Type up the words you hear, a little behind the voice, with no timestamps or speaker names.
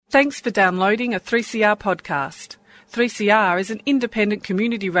Thanks for downloading a 3CR podcast. 3CR is an independent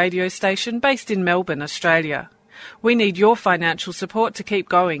community radio station based in Melbourne, Australia. We need your financial support to keep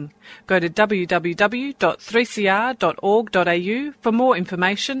going. Go to www.3cr.org.au for more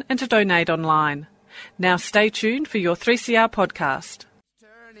information and to donate online. Now stay tuned for your 3CR podcast.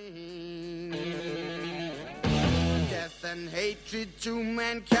 Turning death and hatred to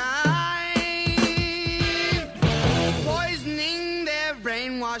mankind, poisoning their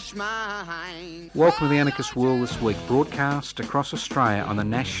brainwashed mind. Welcome to the Anarchist World This Week, broadcast across Australia on the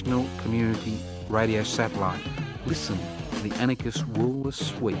National Community Radio Satellite. Listen to the Anarchist World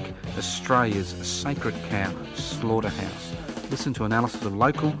This Week, Australia's sacred cow slaughterhouse. Listen to analysis of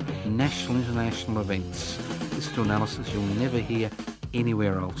local, national, international events. Listen to analysis you'll never hear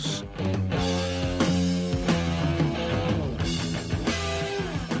anywhere else.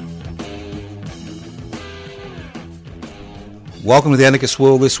 Welcome to the Anarchist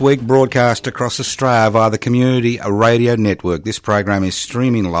World This Week, broadcast across Australia via the Community Radio Network. This program is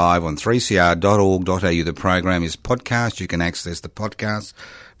streaming live on 3cr.org.au. The program is podcast. You can access the podcast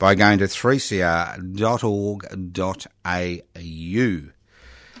by going to 3cr.org.au.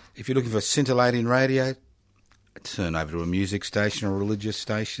 If you're looking for scintillating radio, turn over to a music station or a religious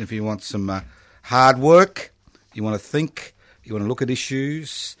station. If you want some hard work, you want to think, you want to look at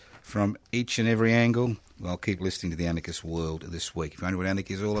issues from each and every angle, well, keep listening to the Anarchist World This Week. If you wonder what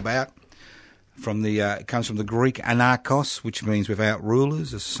anarchy is all about, it comes from the Greek anarchos, which means without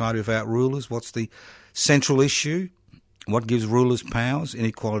rulers, a society without rulers. What's the central issue? What gives rulers powers?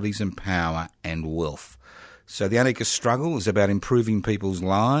 Inequalities in power and wealth. So the anarchist struggle is about improving people's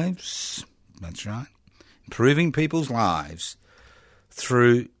lives. That's right. Improving people's lives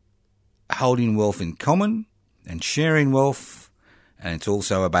through holding wealth in common and sharing wealth. And it's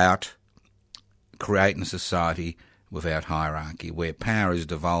also about creating a society without hierarchy, where power is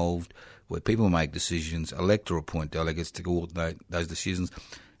devolved, where people make decisions, elect or appoint delegates to coordinate those decisions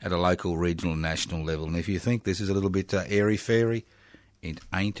at a local, regional and national level. And if you think this is a little bit airy-fairy, it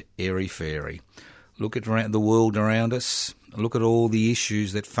ain't airy-fairy. Look at the world around us. Look at all the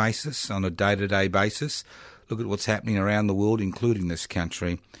issues that face us on a day-to-day basis. Look at what's happening around the world, including this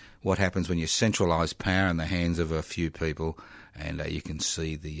country. What happens when you centralise power in the hands of a few people, and you can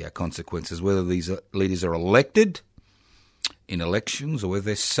see the consequences, whether these leaders are elected in elections or whether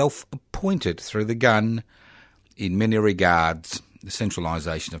they're self-appointed through the gun. In many regards, the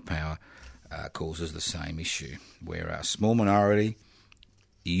centralisation of power causes the same issue, where a small minority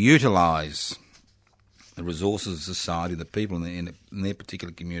utilise the resources of society, the people in their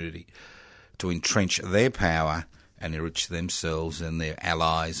particular community, to entrench their power and enrich themselves and their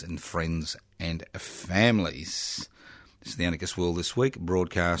allies and friends and families. This is the Anarchist World This Week,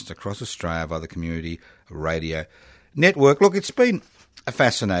 broadcast across Australia via the Community Radio Network. Look, it's been a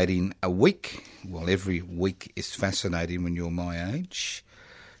fascinating week. Well, every week is fascinating when you're my age,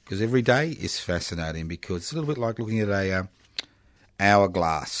 because every day is fascinating, because it's a little bit like looking at a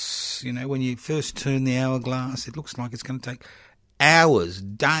hourglass. You know, when you first turn the hourglass, it looks like it's going to take hours,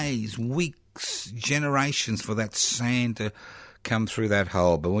 days, weeks, generations for that sand to come through that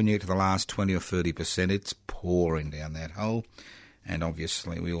hole. But when you get to the last 20 or 30%, it's pouring down that hole. And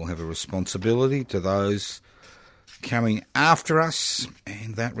obviously we all have a responsibility to those coming after us,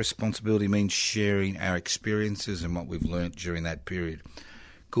 and that responsibility means sharing our experiences and what we've learnt during that period.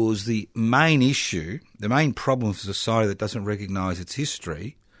 Because the main issue, the main problem for society that doesn't recognise its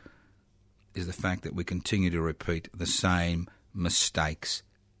history is the fact that we continue to repeat the same mistakes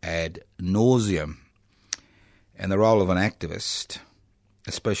ad nauseum. And the role of an activist,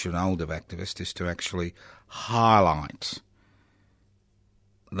 especially an older activist, is to actually highlight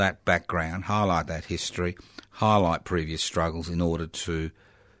that background, highlight that history, highlight previous struggles in order to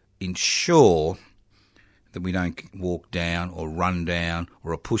ensure that we don't walk down or run down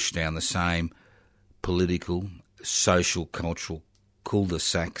or push down the same political, social, cultural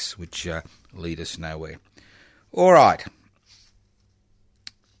cul-de-sacs which lead us nowhere. All right,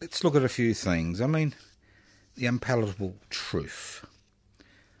 let's look at a few things. I mean, the unpalatable truth.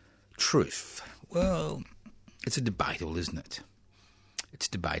 Truth. Well, it's debatable, isn't it? It's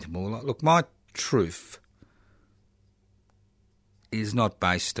debatable. Look, my truth is not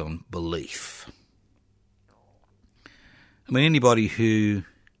based on belief. I mean, anybody who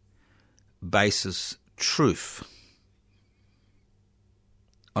bases truth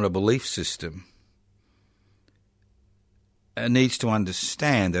on a belief system needs to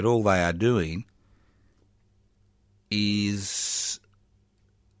understand that all they are doing is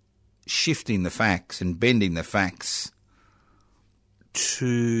shifting the facts and bending the facts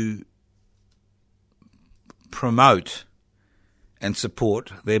to promote and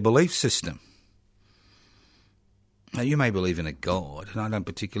support their belief system. Now, you may believe in a God, and I don't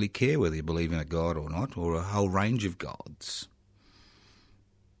particularly care whether you believe in a God or not, or a whole range of gods.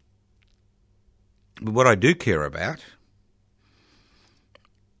 But what I do care about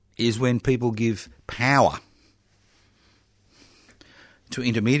is when people give power to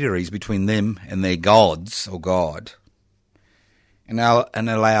intermediaries between them and their gods or God, and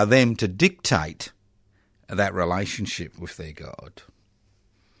allow them to dictate that relationship with their God.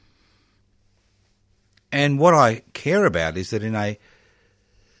 And what I care about is that in a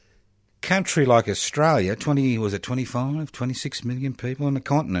country like Australia, 25, 26 million people on the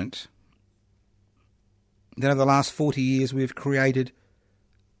continent, that over the last 40 years we've created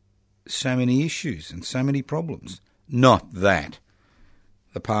so many issues and so many problems. Not that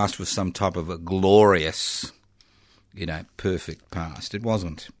the past was some type of a glorious, perfect past. It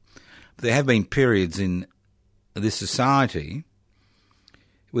wasn't. But there have been periods in this society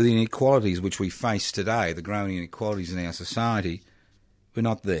with the inequalities which we face today, the growing inequalities in our society, we're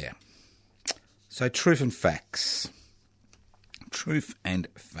not there. So truth and facts. Truth and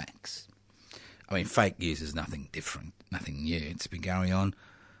facts. I mean, fake news is nothing different, nothing new. It's been going on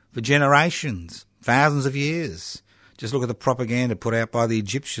for generations, thousands of years. Just look at the propaganda put out by the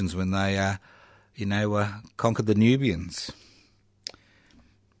Egyptians when they, conquered the Nubians.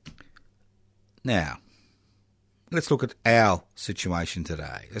 Now, let's look at our situation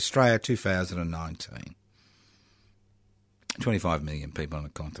today. Australia 2019. 25 million people on the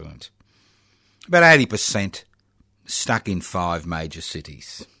continent. About 80% stuck in 5 major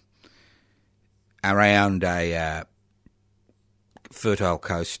cities around a fertile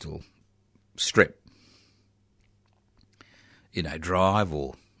coastal strip. Drive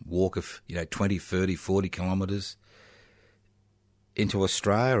or walk of, 20, 30, 40 kilometres into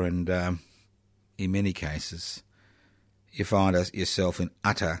Australia, and in many cases you find yourself in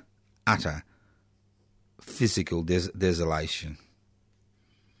utter physical desolation.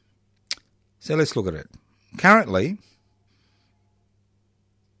 So let's look at it. Currently,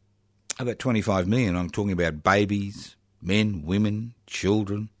 about 25 million, I'm talking about babies, men, women,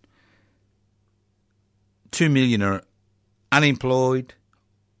 children. 2 million are unemployed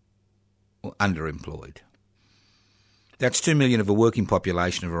or underemployed. That's 2 million of a working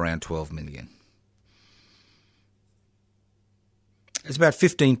population of around 12 million. It's about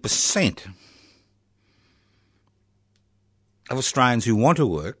 15% of Australians who want to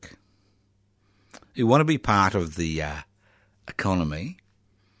work, who want to be part of the economy,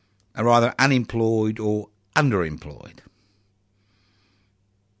 are either unemployed or underemployed.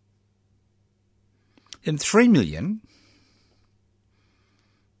 And 3 million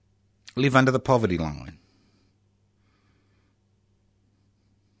live under the poverty line.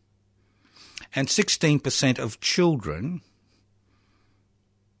 And 16% of children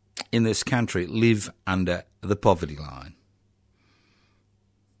in this country live under the poverty line.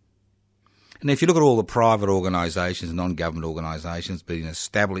 And if you look at all the private organisations, non-government organisations being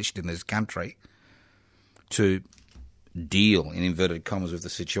established in this country to deal, in inverted commas, with the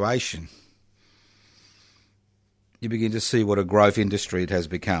situation, you begin to see what a growth industry it has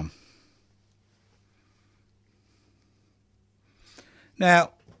become.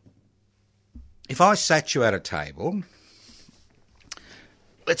 Now, if I sat you at a table,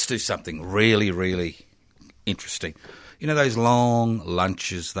 let's do something really, really interesting. You know those long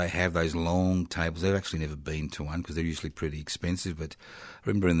lunches they have, those long tables? I've actually never been to one because they're usually pretty expensive, but I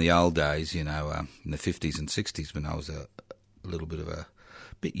remember in the old days, in the 50s and 60s when I was a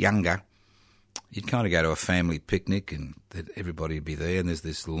bit younger, you'd kind of go to a family picnic and everybody would be there, and there's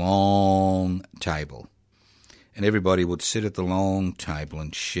this long table. And everybody would sit at the long table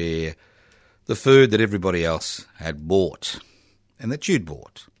and share the food that everybody else had bought and that you'd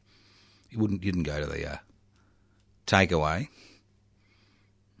bought. You didn't go to the takeaway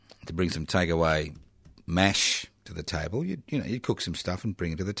to bring some takeaway mash to the table. You'd cook some stuff and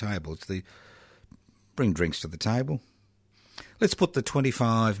bring it to the table. Bring drinks to the table. Let's put the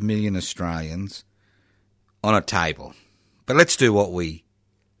 25 million Australians on a table. But let's do what we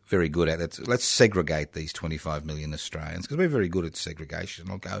very good at. Let's segregate these 25 million Australians, because we're very good at segregation.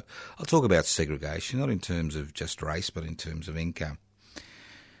 I'll talk about segregation, not in terms of just race, but in terms of income.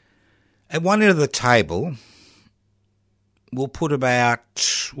 At one end of the table, we'll put about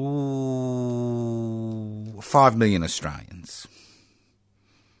 5 million Australians.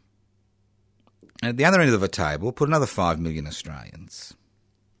 And at the other end of the table, we'll put another 5 million Australians.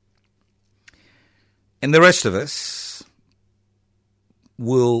 And the rest of us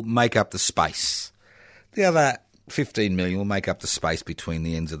will make up the space. The other 15 million will make up the space between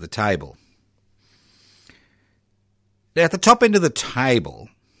the ends of the table. Now, at the top end of the table,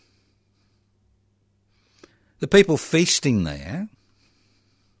 the people feasting there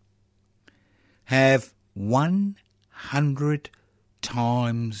have 100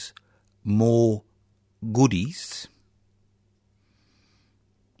 times more goodies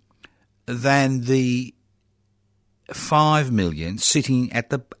than the 5 million sitting at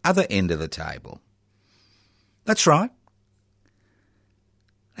the other end of the table. That's right.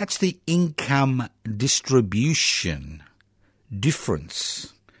 That's the income distribution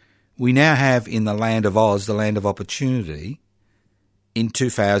difference we now have in the land of Oz, the land of opportunity, in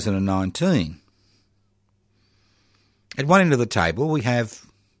 2019. At one end of the table, we have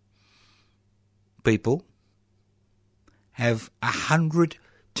people have 100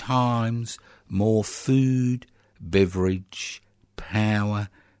 times more food, beverage, power,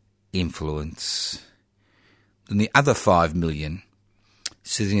 influence than the other 5 million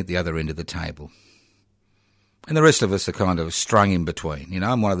sitting at the other end of the table. And the rest of us are kind of strung in between. You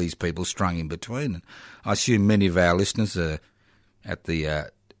know, I'm one of these people strung in between. And I assume many of our listeners are at the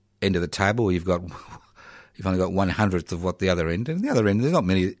end of the table where you've only got 1/100th of what the other end. And the other end, there's not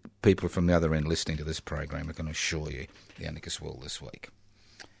many people from the other end listening to this program, I can assure you, the Anarchist World this week.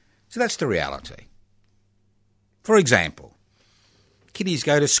 So that's the reality. For example, kiddies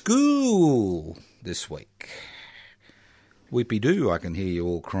go to school this week. Whippy-doo, I can hear you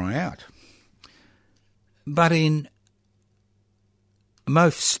all cry out. But in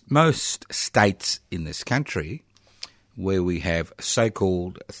most states in this country where we have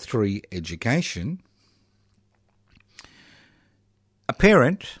so-called 3 education, a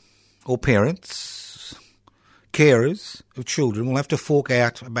parent or parents, carers of children will have to fork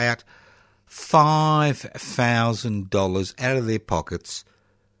out about $5,000 out of their pockets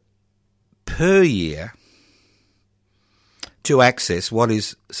per year to access what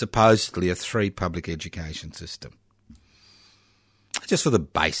is supposedly a 3 public education system. Just for the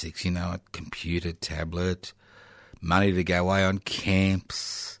basics, you know, a computer, tablet, money to go away on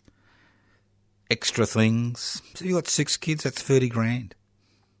camps, extra things. So if you've got 6 kids, that's 30 grand.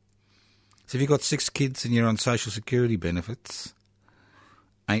 So if you've got 6 kids and you're on social security benefits,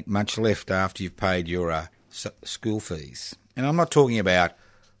 ain't much left after you've paid your school fees. And I'm not talking about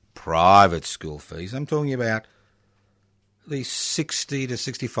private school fees. I'm talking about the 60 to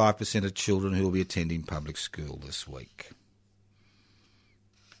 65% of children who will be attending public school this week.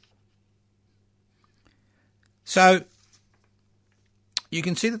 So you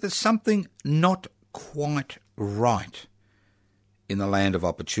can see that there's something not quite right in the land of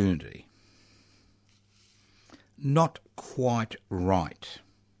opportunity. Not quite right.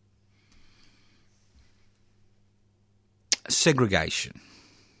 Segregation.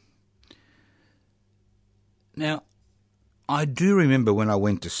 Now, I do remember when I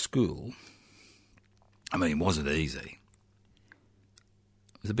went to school, I mean, it wasn't easy.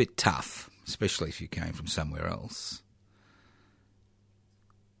 It was a bit tough, especially if you came from somewhere else.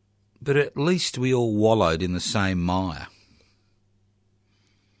 But at least we all wallowed in the same mire.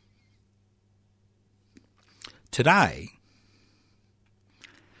 Today,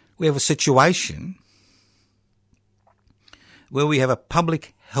 we have a situation where we have a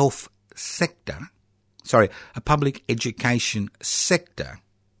public health sector, a public education sector,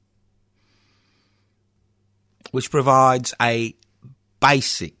 which provides a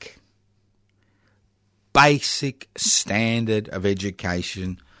basic standard of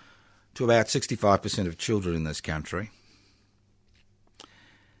education to about 65% of children in this country.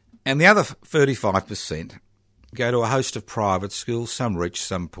 And the other 35% go to a host of private schools, some rich,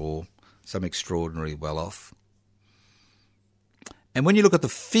 some poor, some extraordinarily well off. And when you look at the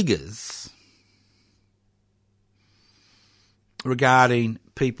figures regarding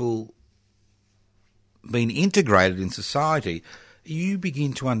people being integrated in society, you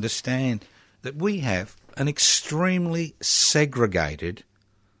begin to understand that we have an extremely segregated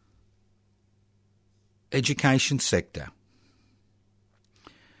education sector,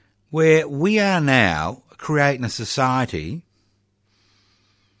 where we are now creating a society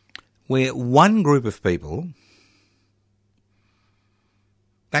where one group of people,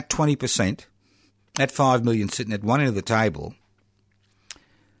 that 20%, that 5 million sitting at one end of the table,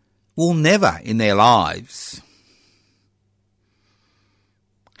 will never in their lives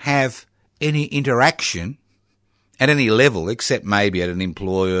have any interaction at any level except maybe at an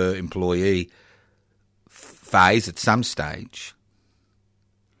employer-employee phase at some stage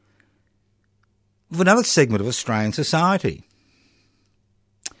with another segment of Australian society.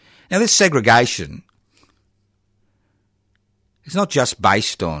 Now, this segregation is not just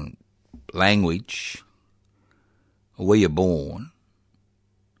based on language or where you're born,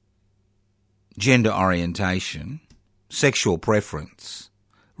 gender orientation, sexual preference,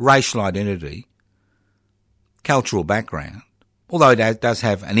 racial identity, cultural background, although it does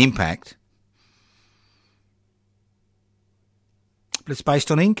have an impact, but it's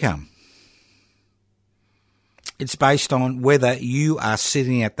based on income. It's based on whether you are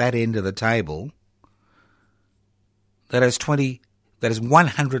sitting at that end of the table that has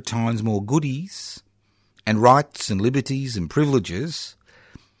 100 times more goodies and rights and liberties and privileges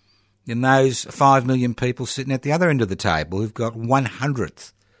than those 5 million people sitting at the other end of the table who've got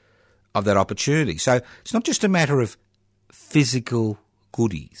 1/100th of that opportunity. So it's not just a matter of physical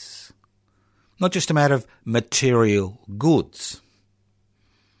goodies, not just a matter of material goods.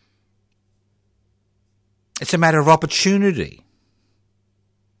 It's a matter of opportunity.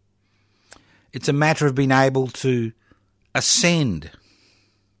 It's a matter of being able to ascend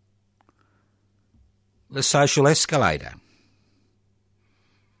the social escalator. I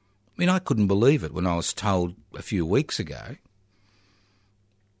mean, I couldn't believe it when I was told a few weeks ago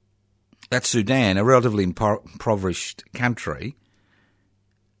that Sudan, a relatively impoverished country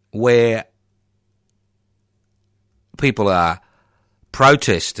where people are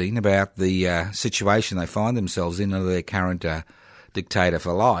protesting about the situation they find themselves in under their current dictator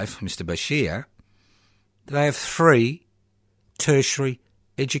for life, Mr. Bashir, they have 3 tertiary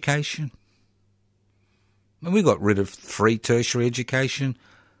education. And we got rid of 3 tertiary education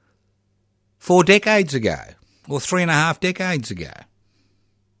 4 decades ago, or 3.5 decades ago.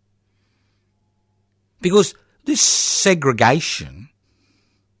 Because this segregation,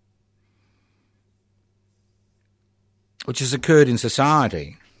 which has occurred in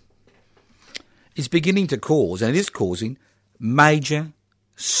society, is beginning to cause, and it is causing, major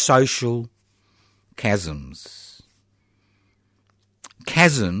social chasms.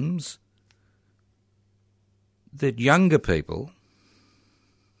 Chasms that younger people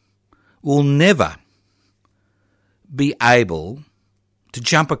will never be able to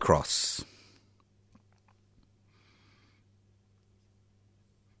jump across.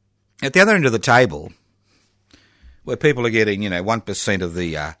 At the other end of the table, where people are getting, 1% of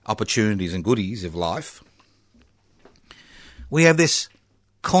the opportunities and goodies of life, we have this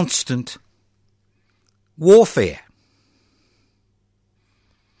constant warfare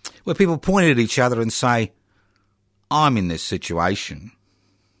where people point at each other and say, I'm in this situation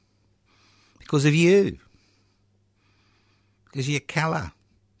because of you, because of your colour,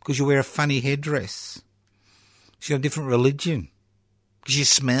 because you wear a funny headdress, because you have a different religion, because you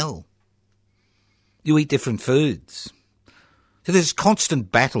smell, you eat different foods. So there's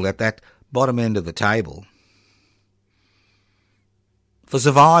constant battle at that bottom end of the table for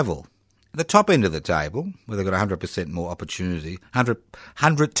survival. At the top end of the table, where they've got 100% more opportunity,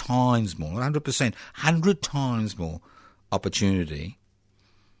 100 times more, 100%, 100 times more opportunity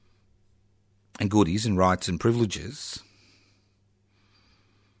and goodies and rights and privileges.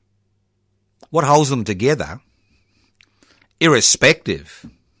 What holds them together, irrespective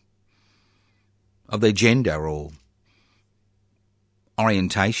of their gender or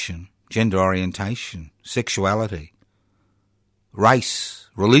orientation, gender orientation, sexuality, race,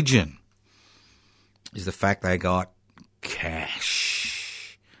 religion, is the fact they got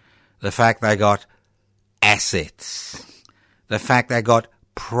cash, the fact they got assets, the fact they got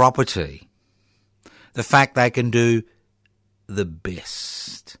property, the fact they can do the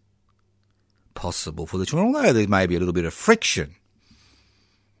best possible for the children. Although there may be a little bit of friction,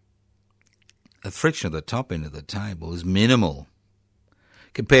 the friction at the top end of the table is minimal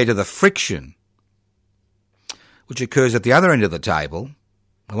compared to the friction which occurs at the other end of the table.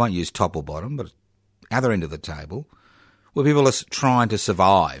 I won't use top or bottom, but other end of the table, where people are trying to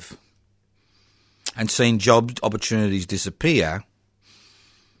survive and seeing job opportunities disappear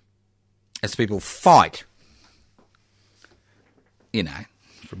as people fight, for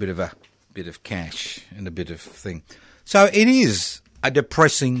a bit of cash and a bit of thing. So it is a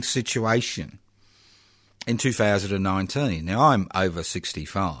depressing situation in 2019. Now, I'm over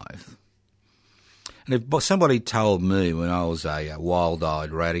 65. And if somebody told me when I was a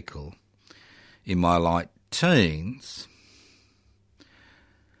wild-eyed radical in my late teens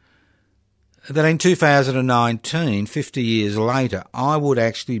that in 2019, 50 years later, I would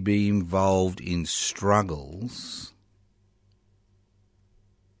actually be involved in struggles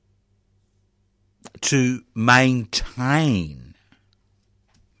to maintain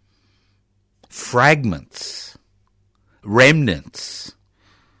fragments, remnants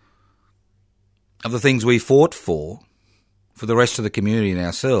of the things we fought for the rest of the community and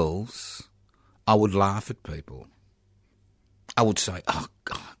ourselves, I would laugh at people. I would say, oh,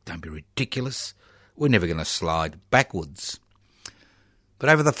 God, don't be ridiculous. We're never going to slide backwards. But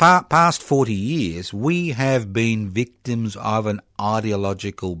over the past 40 years, we have been victims of an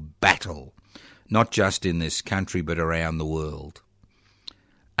ideological battle, not just in this country but around the world.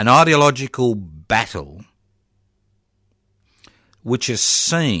 An ideological battle which has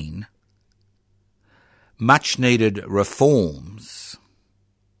seen much-needed reforms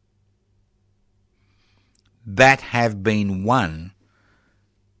that have been won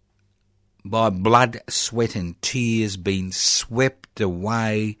by blood, sweat and tears, been swept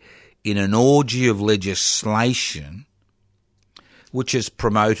away in an orgy of legislation which has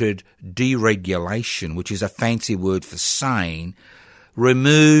promoted deregulation, which is a fancy word for saying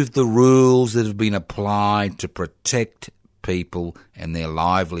remove the rules that have been applied to protect people and their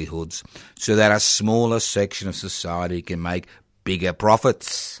livelihoods so that a smaller section of society can make bigger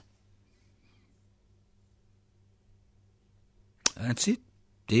profits. That's it.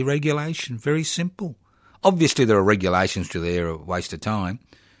 Deregulation. Very simple. Obviously there are regulations to there a waste of time,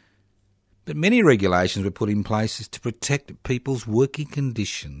 but many regulations were put in place to protect people's working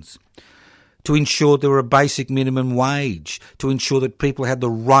conditions, to ensure there were a basic minimum wage, to ensure that people had the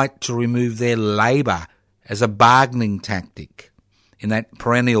right to remove their labour as a bargaining tactic in that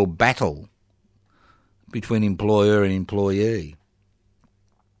perennial battle between employer and employee.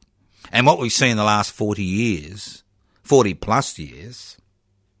 And what we've seen in the last 40 plus years,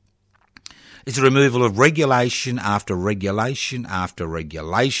 is the removal of regulation after regulation after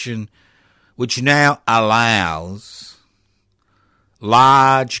regulation, which now allows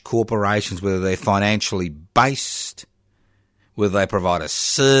large corporations, whether they're financially based, whether they provide a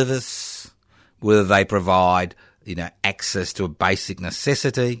service, whether they provide, access to a basic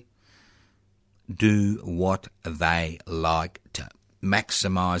necessity, do what they like to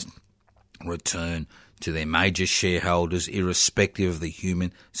maximise return to their major shareholders, irrespective of the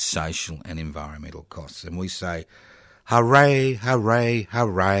human, social and environmental costs. And we say, hooray, hooray,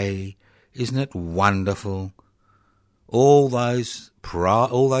 hooray, isn't it wonderful? All those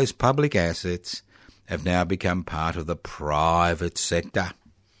public assets have now become part of the private sector.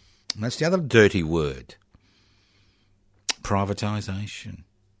 And that's the other dirty word, privatisation.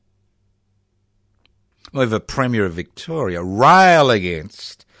 We have a Premier of Victoria rail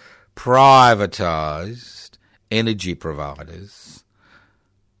against privatised energy providers,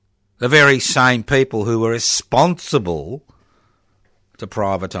 the very same people who were responsible to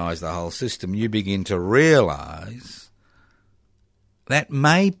privatise the whole system. You begin to realise that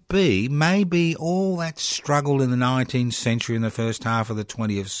maybe all that struggle in the 19th century and the first half of the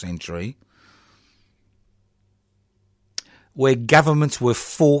 20th century, where governments were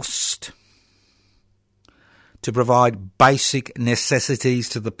forced to provide basic necessities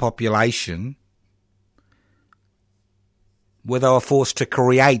to the population, where they were forced to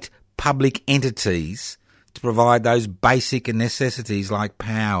create public entities to provide those basic necessities like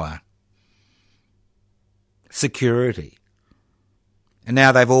power, security. And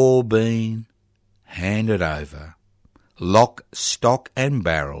now they've all been handed over, lock, stock and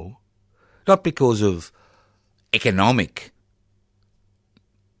barrel, not because of economic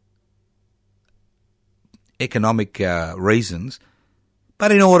reasons,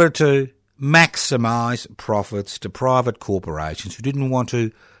 but in order to maximise profits to private corporations who didn't want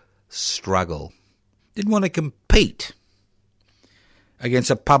to struggle, didn't want to compete against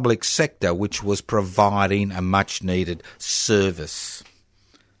a public sector which was providing a much-needed service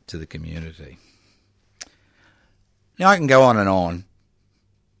to the community. Now, I can go on,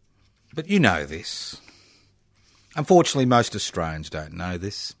 but you know this. Unfortunately, most Australians don't know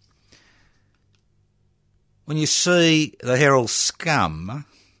this. When you see the Herald Scum,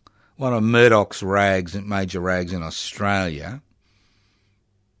 one of Murdoch's major rags in Australia,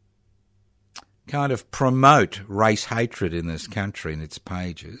 kind of promote race hatred in this country in its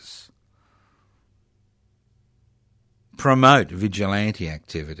pages, promote vigilante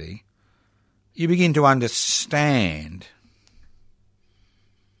activity, you begin to understand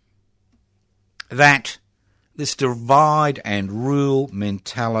that this divide and rule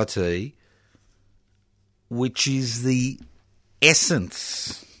mentality, which is the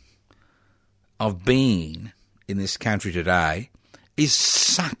essence of being in this country today, is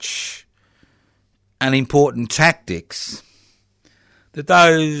such an important tactics that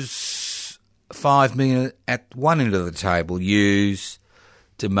those 5 million at one end of the table use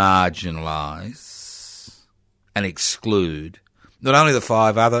to marginalise and exclude not only the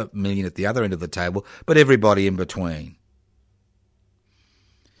 5 million at the other end of the table, but everybody in between.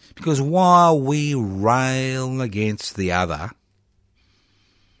 Because while we rail against the other,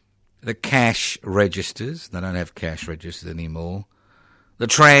 the cash registers, they don't have cash registers anymore, the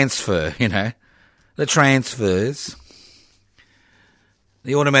transfers,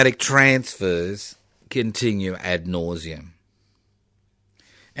 the automatic transfers continue ad nauseum.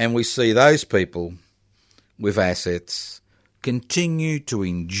 And we see those people with assets continue to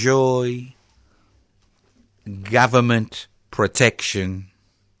enjoy government protection,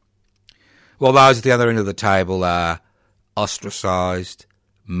 while those at the other end of the table are ostracised,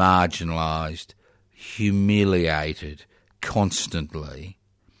 marginalised, humiliated constantly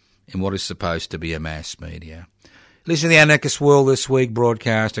in what is supposed to be a mass media. Listen to the Anarchist World this week,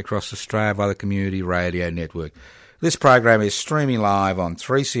 broadcast across Australia via the Community Radio Network. This program is streaming live on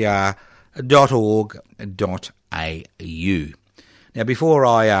 3cr.org.au. Now, before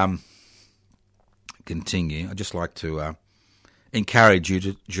I continue, I'd just like to encourage you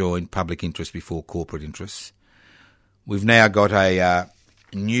to join Public Interest Before Corporate Interests. We've now got a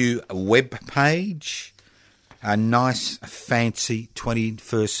new web page, a nice, fancy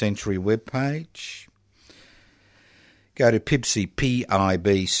 21st century web page. Go to pibci.net.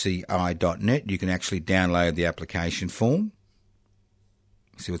 You can actually download the application form.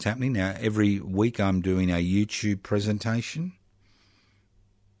 See what's happening. Now, every week I'm doing a YouTube presentation.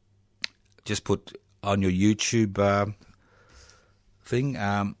 Just put on your YouTube thing,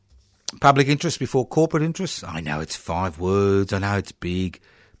 public interest before corporate interests. I know it's 5 words. I know it's big,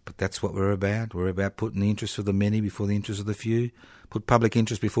 but that's what we're about. We're about putting the interests of the many before the interests of the few. Put public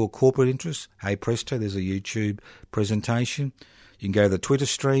interest before corporate interests. Hey presto, there's a YouTube presentation. You can go to the Twitter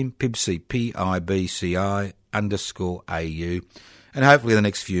stream, Pibci, PIBCI_AU. And hopefully in the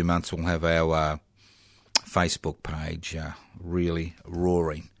next few months we'll have our Facebook page really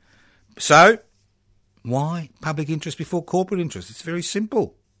roaring. So, why public interest before corporate interest? It's very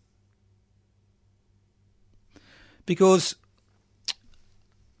simple. Because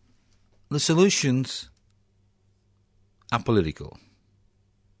the solutions are political.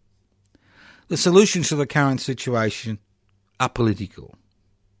 The solutions to the current situation are political.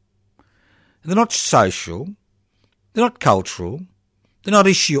 They're not social, they're not cultural, they're not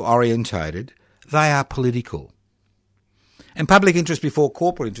issue-orientated, they are political. And public interest before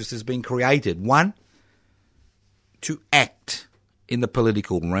corporate interest has been created, one, to act in the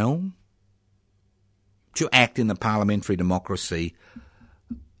political realm, to act in the parliamentary democracy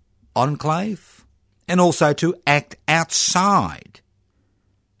enclave, and also to act outside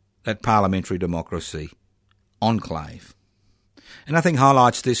that parliamentary democracy enclave. And nothing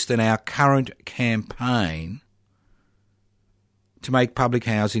highlights this than our current campaign to make public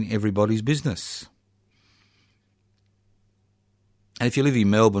housing everybody's business. And if you live in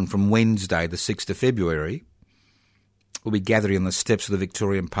Melbourne, from Wednesday, the 6th of February, we'll be gathering on the steps of the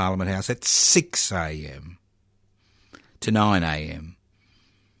Victorian Parliament House at 6 a.m. to 9 a.m.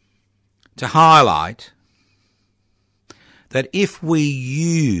 to highlight that if we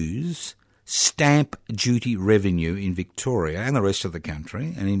use stamp duty revenue in Victoria and the rest of the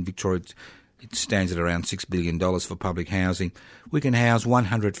country, and in Victoria it stands at around $6 billion for public housing, we can house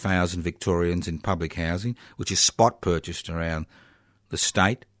 100,000 Victorians in public housing, which is spot purchased around the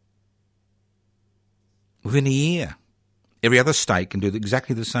state, within a year. Every other state can do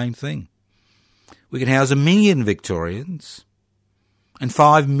exactly the same thing. We can house 1 million Victorians and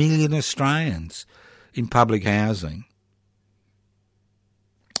 5 million Australians in public housing.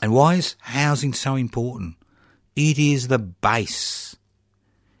 And why is housing so important? It is the base.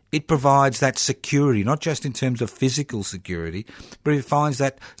 It provides that security, not just in terms of physical security, but it provides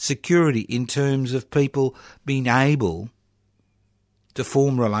that security in terms of people being able to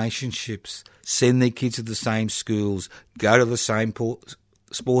form relationships, send their kids to the same schools, go to the same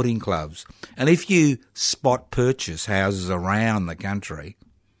sporting clubs. And if you spot purchase houses around the country,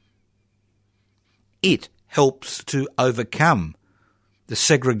 it helps to overcome the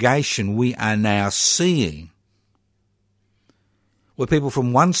segregation we are now seeing, where people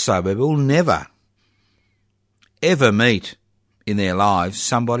from one suburb will never, ever meet in their lives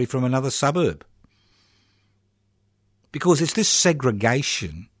somebody from another suburb. Because it's this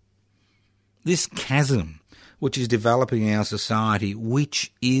segregation, this chasm, which is developing in our society,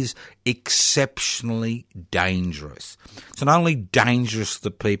 which is exceptionally dangerous. It's not only dangerous to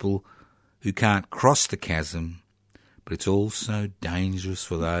the people who can't cross the chasm, but it's also dangerous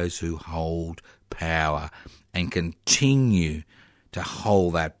for those who hold power and continue to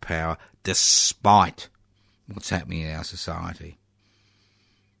hold that power despite what's happening in our society.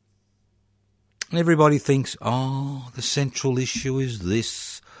 And everybody thinks, the central issue is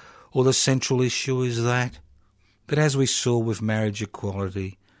this, or the central issue is that. But as we saw with marriage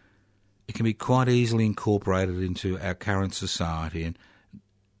equality, it can be quite easily incorporated into our current society, and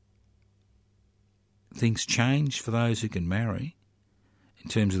things change for those who can marry in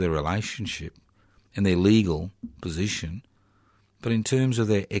terms of their relationship and their legal position. But in terms of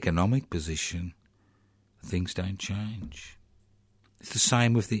their economic position, things don't change. It's the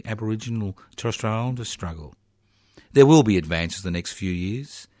same with the Aboriginal Torres Strait Islander struggle. There will be advances the next few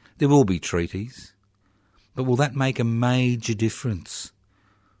years. There will be treaties. But will that make a major difference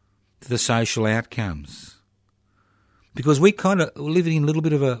to the social outcomes? Because we kind of live in a little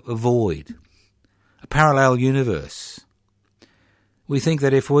bit of a void, a parallel universe. We think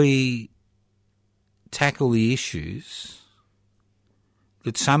that if we tackle the issues,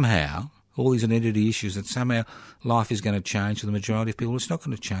 that somehow, all these identity issues, that somehow life is going to change for the majority of people. It's not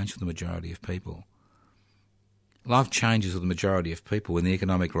going to change for the majority of people. Life changes for the majority of people when the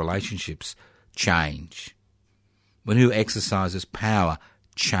economic relationships change, when who exercises power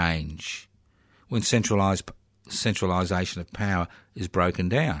change, when centralisation of power is broken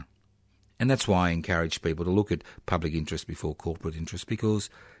down. And that's why I encourage people to look at public interest before corporate interest,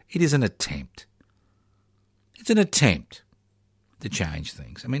 because it is an attempt. It's an attempt to change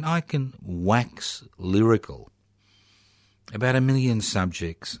things. I mean, I can wax lyrical about 1 million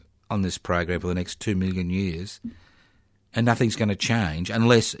subjects on this program for the next 2 million years, and nothing's going to change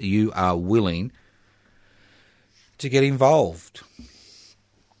unless you are willing to get involved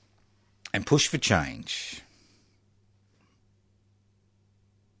and push for change.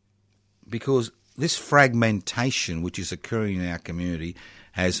 Because this fragmentation which is occurring in our community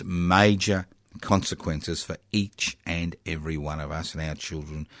has major consequences for each and every one of us and our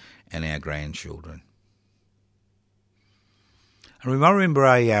children and our grandchildren. I remember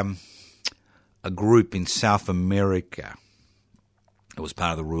a group in South America that was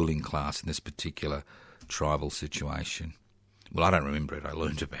part of the ruling class in this particular tribal situation. Well, I don't remember it. I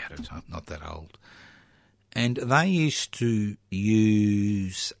learned about it. I'm not that old. And they used to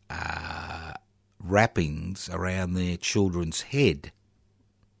use wrappings around their children's head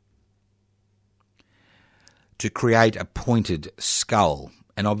to create a pointed skull.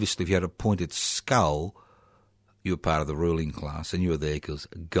 And obviously if you had a pointed skull, you were part of the ruling class and you were there because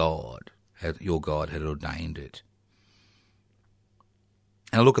your God had ordained it.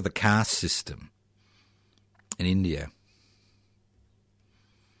 And look at the caste system in India.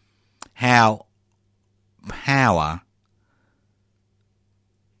 How power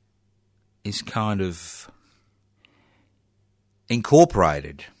is kind of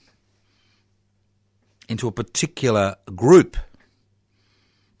incorporated into a particular group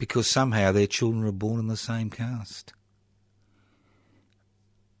because somehow their children are born in the same caste.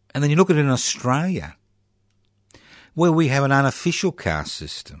 And then you look at it in Australia, where we have an unofficial caste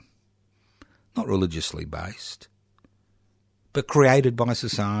system, not religiously based, but created by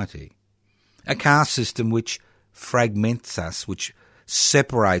society. A caste system which fragments us, which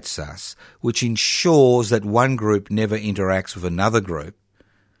separates us, which ensures that one group never interacts with another group,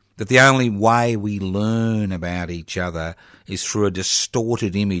 that the only way we learn about each other is through a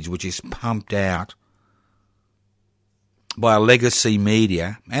distorted image which is pumped out by a legacy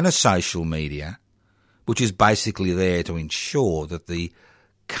media and a social media, which is basically there to ensure that the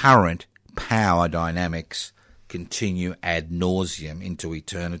current power dynamics continue ad nauseum into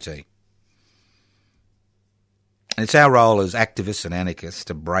eternity. And it's our role as activists and anarchists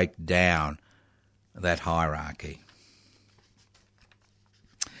to break down that hierarchy.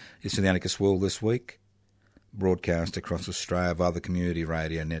 It's in the Anarchist World this week, broadcast across Australia via the Community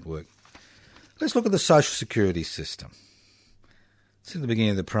Radio Network. Let's look at the social security system. Since the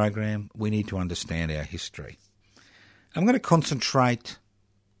beginning of the program, we need to understand our history. I'm going to concentrate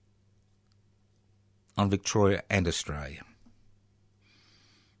on Victoria and Australia.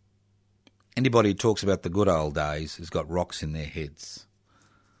 Anybody who talks about the good old days has got rocks in their heads.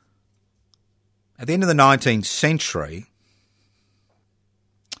 At the end of the 19th century,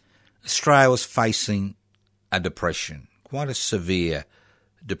 Australia was facing a depression, quite a severe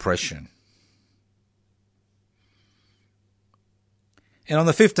depression. And on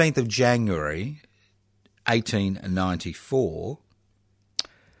the 15th of January, 1894,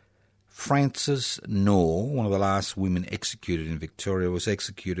 Frances Knorr, one of the last women executed in Victoria, was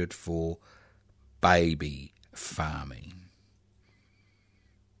executed for baby farming.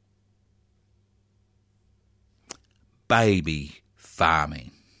 Baby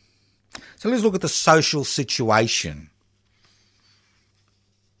farming. So let's look at the social situation,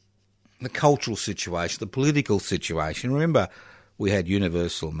 the cultural situation, the political situation. Remember, we had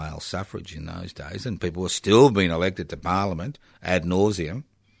universal male suffrage in those days and people were still being elected to Parliament ad nauseum.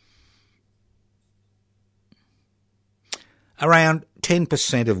 Around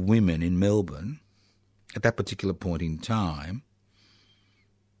 10% of women in Melbourne at that particular point in time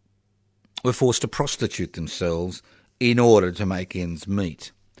were forced to prostitute themselves in order to make ends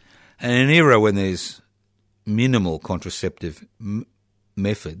meet. And in an era when there's minimal contraceptive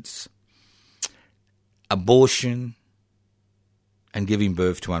methods, abortion and giving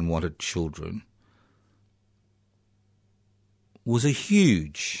birth to unwanted children was a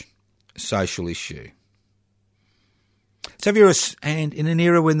huge social issue. And in an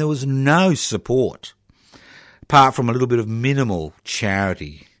era when there was no support, apart from a little bit of minimal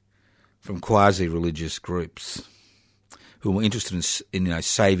charity from quasi-religious groups who were interested in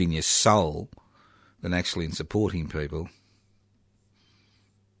saving your soul than actually in supporting people,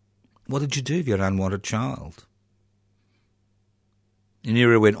 what did you do if you had an unwanted child? In an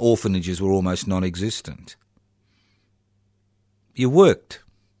era when orphanages were almost non-existent. You worked.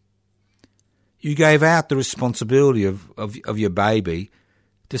 You gave out the responsibility of your baby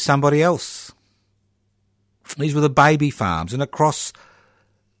to somebody else. These were the baby farms, and across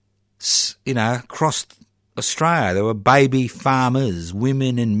Australia there were baby farmers,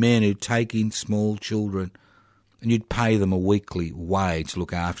 women and men who'd take in small children, and you'd pay them a weekly wage to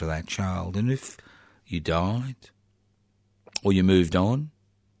look after that child. And if you died or you moved on,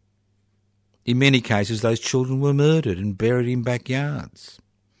 in many cases those children were murdered and buried in backyards.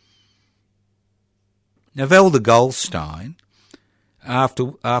 Now, Velda Goldstein, after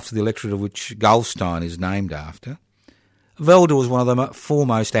the electorate of which Goldstein is named after, Velda was one of the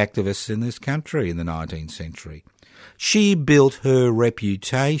foremost activists in this country in the 19th century. She built her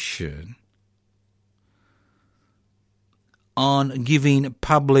reputation on giving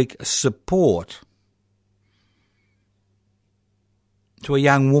public support to a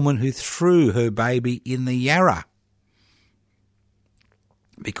young woman who threw her baby in the Yarra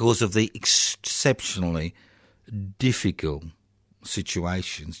because of the exceptionally difficult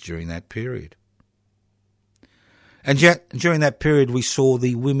situations during that period. And yet, during that period, we saw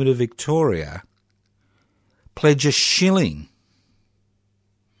the women of Victoria pledge $1 shilling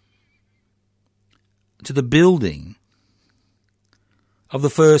to the building of the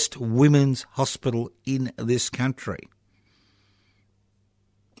first women's hospital in this country,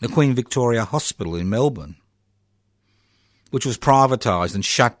 the Queen Victoria Hospital in Melbourne, which was privatised and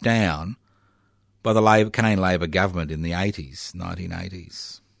shut down by the Canadian Labor government in the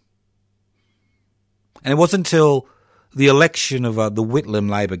 1980s. And it wasn't until the election of the Whitlam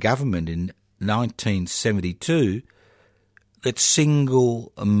Labor government in 1972 that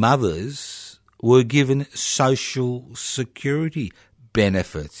single mothers were given social security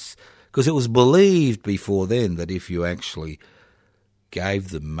benefits, because it was believed before then that if you actually gave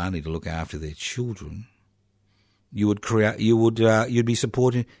them money to look after their children, you'd be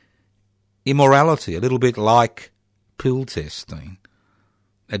supporting immorality, a little bit like pill testing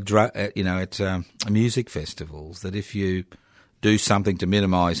at music festivals. That if you do something to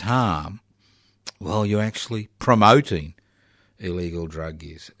minimise harm, well, you're actually promoting illegal drug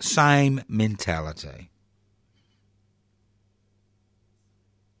use. Same mentality.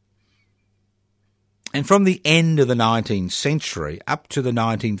 And from the end of the 19th century up to the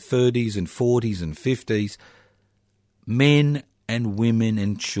 1930s and 40s and 50s, men and women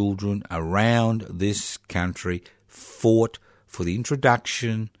and children around this country fought for the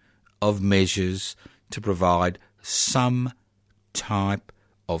introduction of measures to provide some type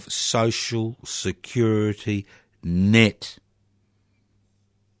of social security net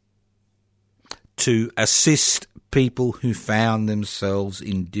to assist people who found themselves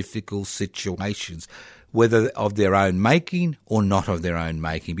in difficult situations, whether of their own making or not of their own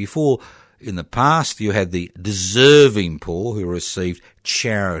making. Before, in the past, you had the deserving poor who received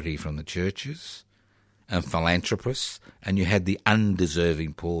charity from the churches and philanthropists, and you had the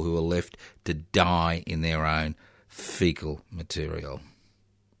undeserving poor who were left to die in their own fecal material.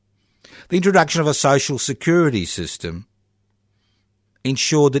 The introduction of a social security system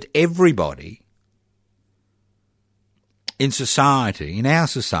ensured that everybody in society, in our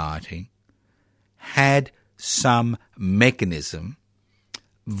society, had some mechanism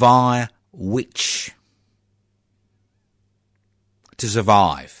via which to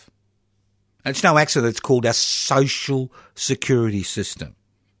survive. And it's no accident it's called a social security system.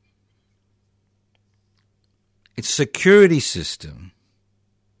 It's a security system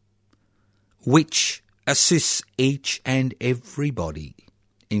which assists each and everybody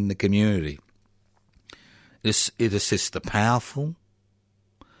in the community. It assists the powerful.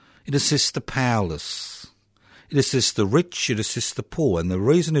 It assists the powerless. It assists the rich. It assists the poor. And the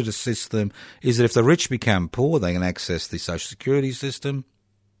reason it assists them is that if the rich become poor, they can access the social security system.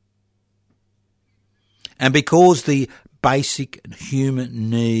 And because the basic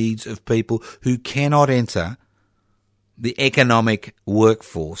human needs of people who cannot enter the economic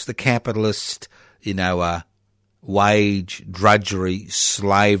workforce, the capitalist, wage, drudgery,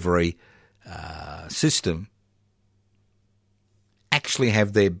 slavery system, actually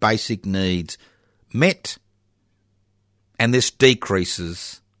have their basic needs met. And this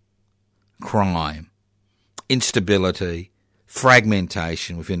decreases crime, instability,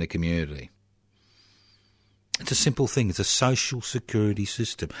 fragmentation within the community. It's a simple thing. It's a social security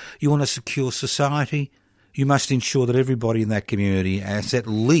system. You want a secure society? You must ensure that everybody in that community has at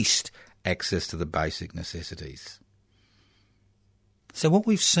least access to the basic necessities. So what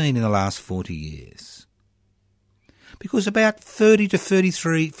we've seen in the last 40 years, because about 30 to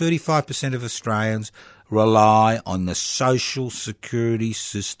 35% of Australians rely on the social security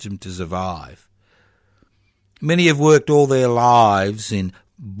system to survive. Many have worked all their lives in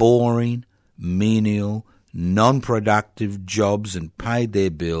boring, menial, non-productive jobs and paid their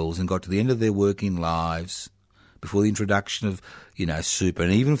bills and got to the end of their working lives before the introduction of, super,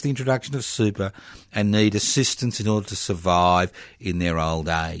 and even with the introduction of super, and need assistance in order to survive in their old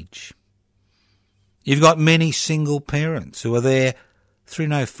age. You've got many single parents who are there through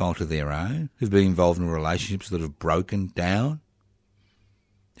no fault of their own, who've been involved in relationships that have broken down,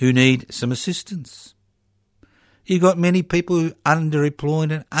 who need some assistance. You've got many people who are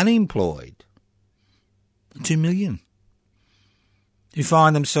underemployed and unemployed. 2 million who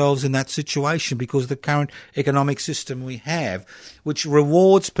find themselves in that situation because of the current economic system we have, which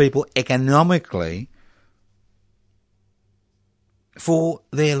rewards people economically for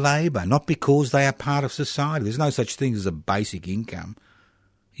their labour, not because they are part of society. There's no such thing as a basic income,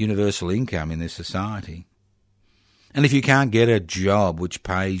 universal income in this society. And if you can't get a job which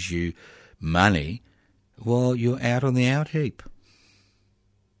pays you money, well, you're out on the out heap.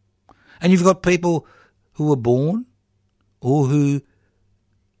 And you've got people who are born or who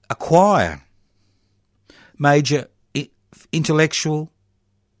acquire major intellectual,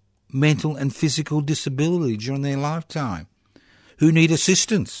 mental and physical disability during their lifetime, who need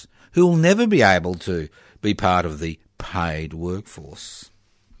assistance, who will never be able to be part of the paid workforce.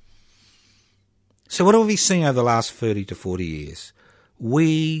 So what have we seen over the last 30 to 40 years?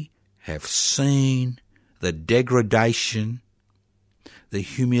 We have seen the degradation, the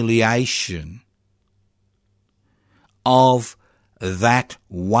humiliation of that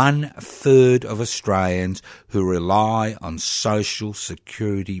 1/3 of Australians who rely on social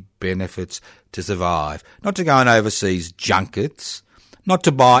security benefits to survive. Not to go on overseas junkets, not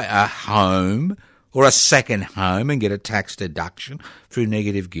to buy a home or a second home and get a tax deduction through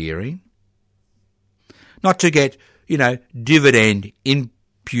negative gearing. Not to get, dividend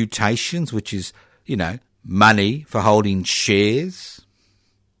imputations, which is, money for holding shares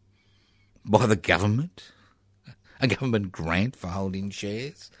by the government. A government grant for holding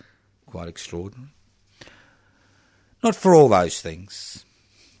shares. Quite extraordinary. Not for all those things,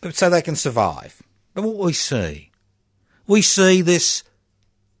 but so they can survive. But what we see this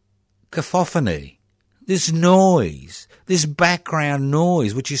cacophony, this noise, this background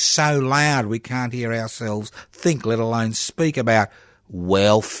noise, which is so loud we can't hear ourselves think, let alone speak, about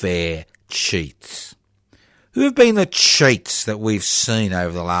welfare cheats. Who have been the cheats that we've seen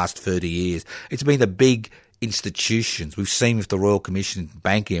over the last 30 years? It's been the big institutions. We've seen with the Royal Commission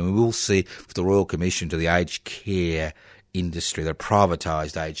banking, and we will see with the Royal Commission to the aged care industry, the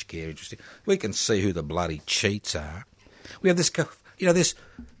privatised aged care industry. We can see who the bloody cheats are. We have this, this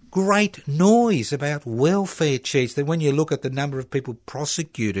great noise about welfare cheats, that when you look at the number of people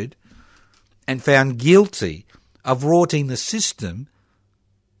prosecuted and found guilty of rorting the system,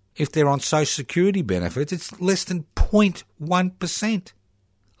 if they're on social security benefits, it's less than 0.1%.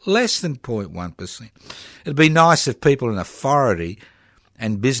 Less than 0.1%. It'd be nice if people in authority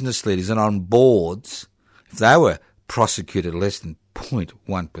and business leaders and on boards, if they were prosecuted less than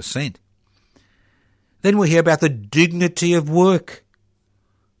 0.1%. Then we hear about the dignity of work.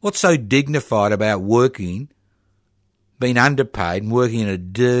 What's so dignified about working, being underpaid and working in a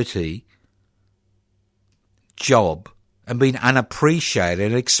dirty job and being unappreciated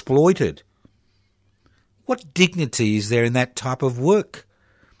and exploited? What dignity is there in that type of work?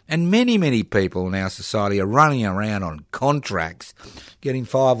 And many, many people in our society are running around on contracts, getting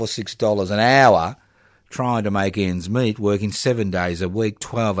 $5 or $6 an hour, trying to make ends meet, working 7 days a week,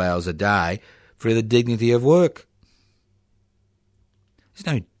 12 hours a day, for the dignity of work. There's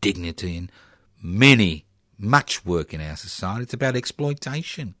no dignity in much work in our society. It's about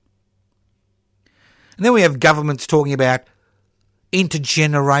exploitation. And then we have governments talking about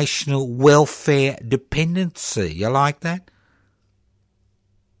intergenerational welfare dependency. You like that?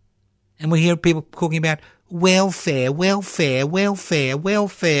 And we hear people talking about welfare, as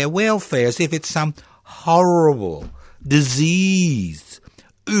if it's some horrible disease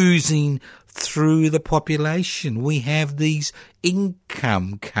oozing through the population. We have these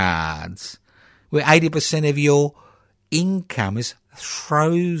income cards where 80% of your income is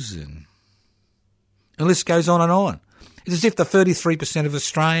frozen. And the list goes on and on. It's as if the 33% of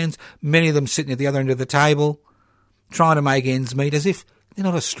Australians, many of them sitting at the other end of the table, trying to make ends meet, as if they're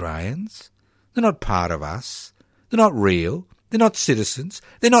not Australians, they're not part of us, they're not real, they're not citizens,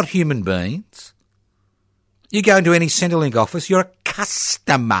 they're not human beings. You go into any Centrelink office, you're a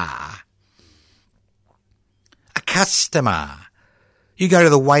customer. A customer. You go to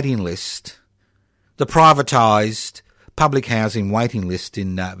the waiting list, the privatised public housing waiting list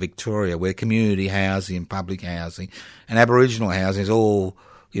in Victoria, where community housing and public housing and Aboriginal housing is all,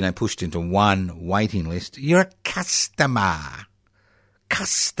 pushed into one waiting list. You're a customer.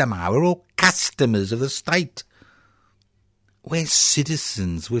 Customer. We're all customers of the state. We're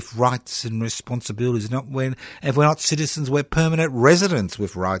citizens with rights and responsibilities. If we're not citizens, we're permanent residents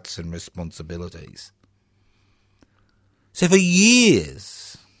with rights and responsibilities. So for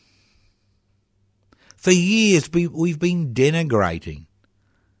years, we've been denigrating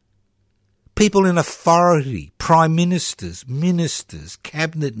people in authority, prime ministers,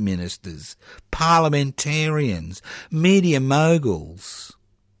 cabinet ministers, parliamentarians, media moguls,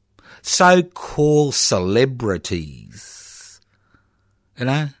 so-called celebrities,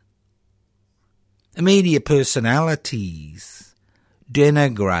 media personalities,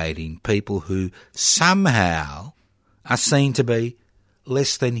 denigrating people who somehow are seen to be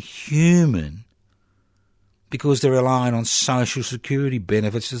less than human because they're relying on social security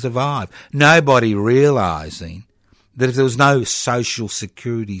benefits to survive. Nobody realising that if there was no social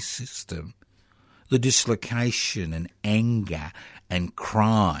security system, the dislocation and anger and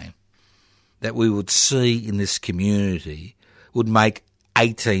crime that we would see in this community would make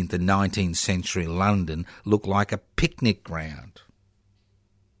 18th and 19th century London look like a picnic ground.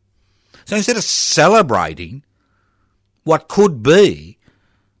 So instead of celebrating what could be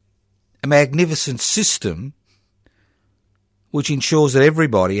a magnificent system which ensures that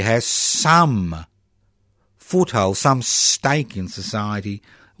everybody has some foothold, some stake in society,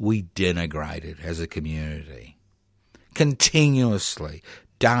 we denigrate it as a community. Continuously,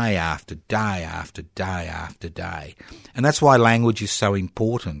 day after day after day after day. And that's why language is so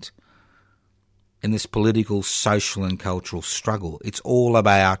important in this political, social and cultural struggle. It's all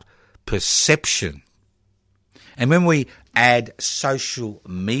about perception. And when we add social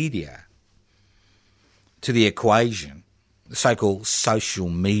media to the equation, the so-called social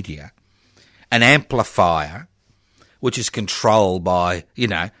media, an amplifier which is controlled by,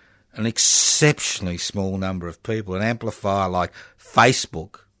 an exceptionally small number of people, an amplifier like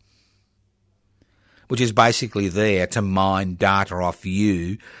Facebook, which is basically there to mine data off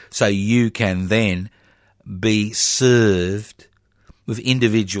you so you can then be served with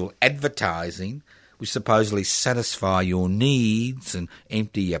individual advertising which supposedly satisfy your needs and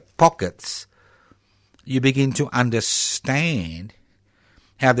empty your pockets, you begin to understand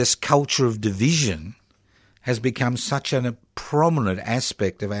how this culture of division has become such a prominent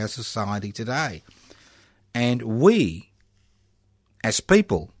aspect of our society today. And we, as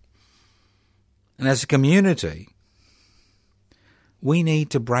people and as a community, we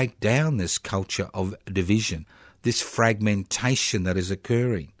need to break down this culture of division, this fragmentation that is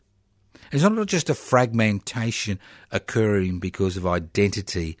occurring. It's not just a fragmentation occurring because of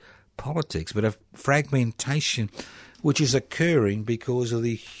identity politics, but a fragmentation which is occurring because of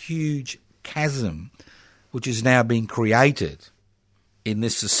the huge chasm which is now being created in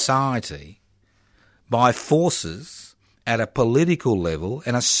this society by forces at a political level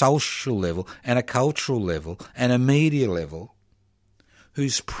and a social level and a cultural level and a media level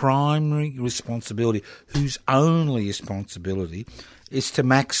whose primary responsibility, whose only responsibility is to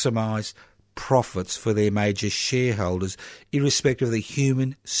maximise profits for their major shareholders, irrespective of the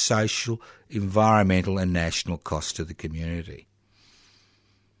human, social, environmental and national cost to the community.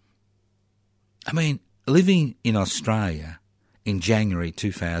 I mean, living in Australia in January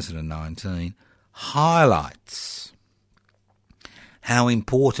 2019 highlights how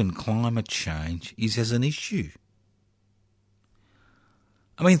important climate change is as an issue.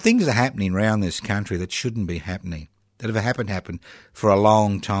 I mean, things are happening around this country that shouldn't be happening, that have happened for a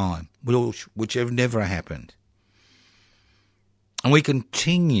long time, which have never happened. And we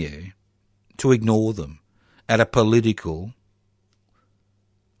continue to ignore them at a political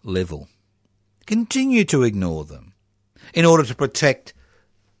level. Continue to ignore them in order to protect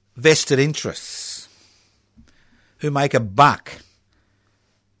vested interests who make a buck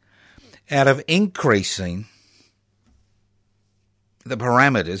out of increasing the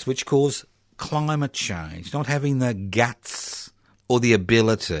parameters which cause climate change, not having the guts or the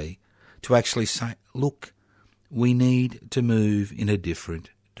ability to actually say, look, we need to move in a different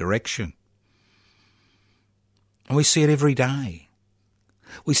direction. And we see it every day.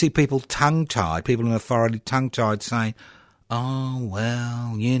 We see people tongue-tied, people in authority tongue-tied saying, oh,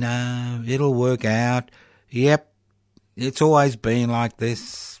 well, you know, it'll work out. Yep, it's always been like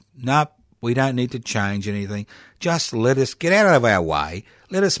this. Nope, we don't need to change anything. Just let us get out of our way.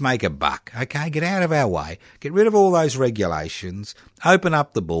 Let us make a buck, okay? Get out of our way. Get rid of all those regulations. Open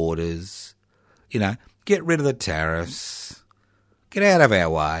up the borders. You know, get rid of the tariffs. Get out of our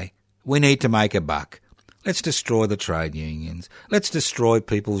way. We need to make a buck. Let's destroy the trade unions. Let's destroy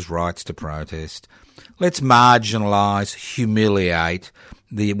people's rights to protest. Let's marginalise, humiliate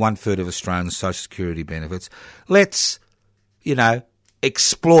the 1/3 of Australians' social security benefits. Let's, you know,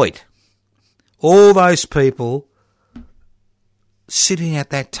 exploit all those people sitting at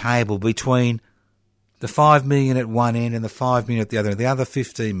that table between the 5 million at one end and the 5 million at the other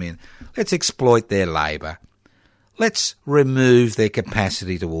 15 million. Let's exploit their labour. Let's remove their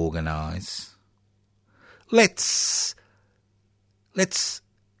capacity to organise. Let's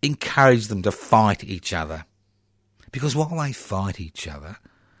encourage them to fight each other. Because while they fight each other,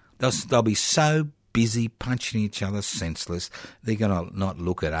 they'll be so busy punching each other senseless, they're going to not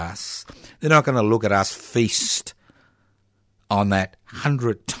look at us. They're not going to look at us feast on that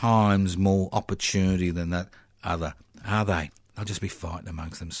 100 times more opportunity than that other, are they? They'll just be fighting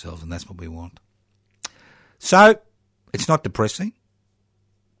amongst themselves, and that's what we want. So, it's not depressing.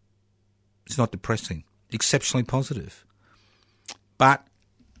 It's not depressing. Exceptionally positive. But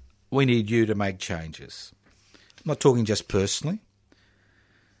we need you to make changes. I'm not talking just personally.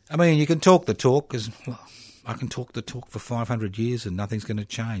 I mean, you can talk the talk, because I can talk the talk for 500 years and nothing's going to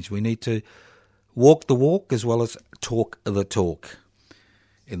change. We need to walk the walk as well as talk the talk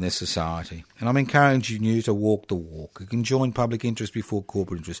in this society. And I'm encouraging you to walk the walk. You can join public interest before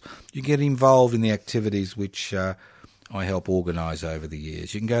corporate interest. You get involved in the activities which I help organise over the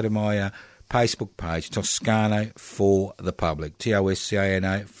years. You can go to my Facebook page, Toscano for the Public,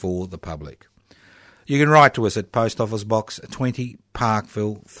 Toscano for the Public. You can write to us at Post Office Box 20,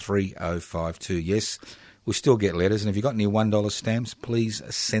 Parkville 3052. Yes, we still get letters, and if you've got any $1 stamps, please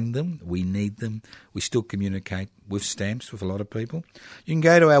send them. We need them. We still communicate with stamps with a lot of people. You can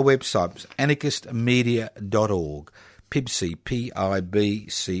go to our website, anarchistmedia.org, pibci,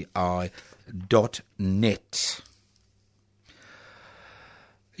 PIBCI.net.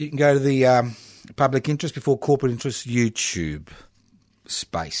 You can go to the Public Interest Before Corporate Interest YouTube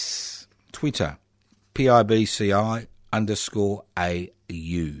space, Twitter, PIBCI_AU.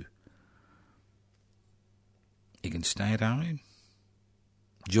 You can stay at home,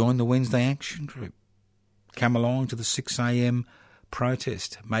 join the Wednesday Action Group, come along to the 6 a.m.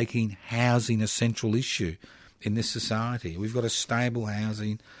 protest, making housing a central issue in this society. We've got a stable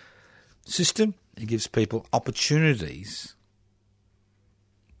housing system. It gives people opportunities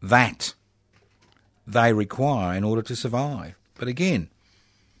that they require in order to survive. But again,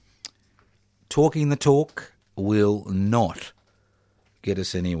 talking the talk will not get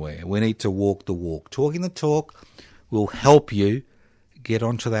us anywhere. We need to walk the walk. Talking the talk will help you get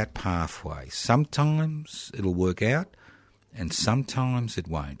onto that pathway. Sometimes it'll work out and sometimes it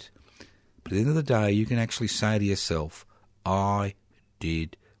won't. But at the end of the day, you can actually say to yourself, I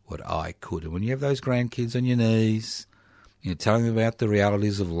did what I could. And when you have those grandkids on your knees, you're telling them about the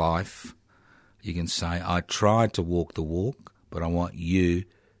realities of life, you can say, I tried to walk the walk, but I want you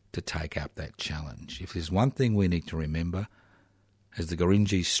to take up that challenge. If there's one thing we need to remember, as the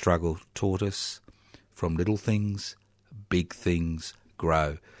Gurindji struggle taught us, from little things, big things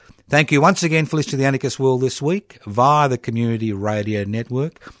grow. Thank you once again for listening to The Anarchist World this week via the Community Radio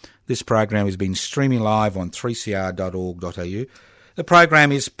Network. This program has been streaming live on 3cr.org.au. The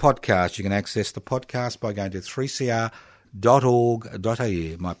program is podcast. You can access the podcast by going to 3cr.org.au.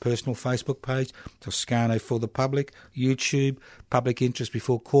 My personal Facebook page, Toscano for the Public, YouTube, Public Interest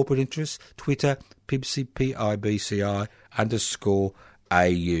Before Corporate Interest, Twitter, PIBCI,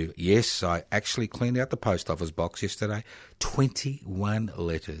 PIBCI_AU. Yes, I actually cleaned out the post office box yesterday. 21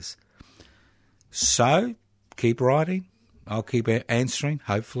 letters. So, keep writing. I'll keep answering,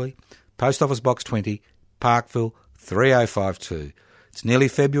 hopefully. Post office box 20, Parkville 3052. It's nearly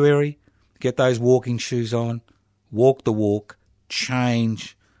February. Get those walking shoes on. Walk the walk.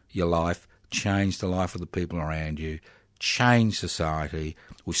 Change your life. Change the life of the people around you. Change society.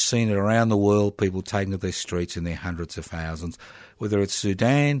 We've seen it around the world, people taking to their streets in their hundreds of thousands. Whether it's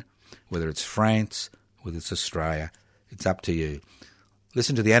Sudan, whether it's France, whether it's Australia, it's up to you.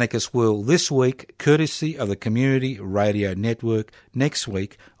 Listen to The Anarchist World this week, courtesy of the Community Radio Network, next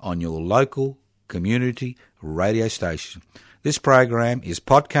week on your local community radio station. This program is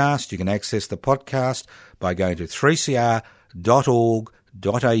podcast. You can access the podcast by going to 3cr.org.au.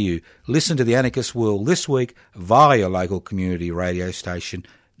 Listen to the Anarchist World this week via your local community radio station,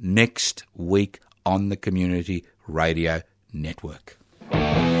 next week on the Community Radio Network.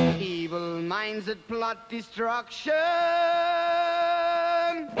 Evil minds that plot destruction,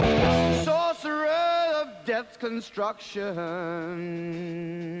 sorcerer of death's construction.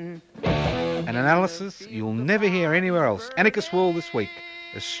 An analysis you'll never hear anywhere else. Anarchist World this week,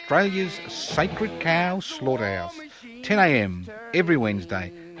 Australia's sacred cow slaughterhouse, 10 a.m. every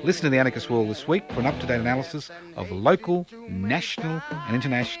Wednesday. Listen to the Anarchist World this week for an up-to-date analysis of local, national and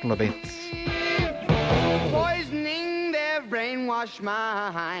international events. Poisoning their brainwashed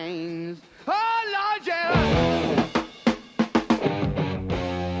minds. Oh, Lord, yeah.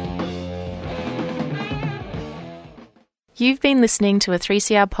 You've been listening to a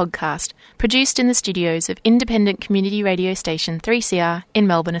 3CR podcast produced in the studios of independent community radio station 3CR in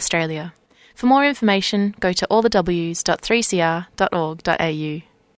Melbourne, Australia. For more information, go to allthews.3cr.org.au.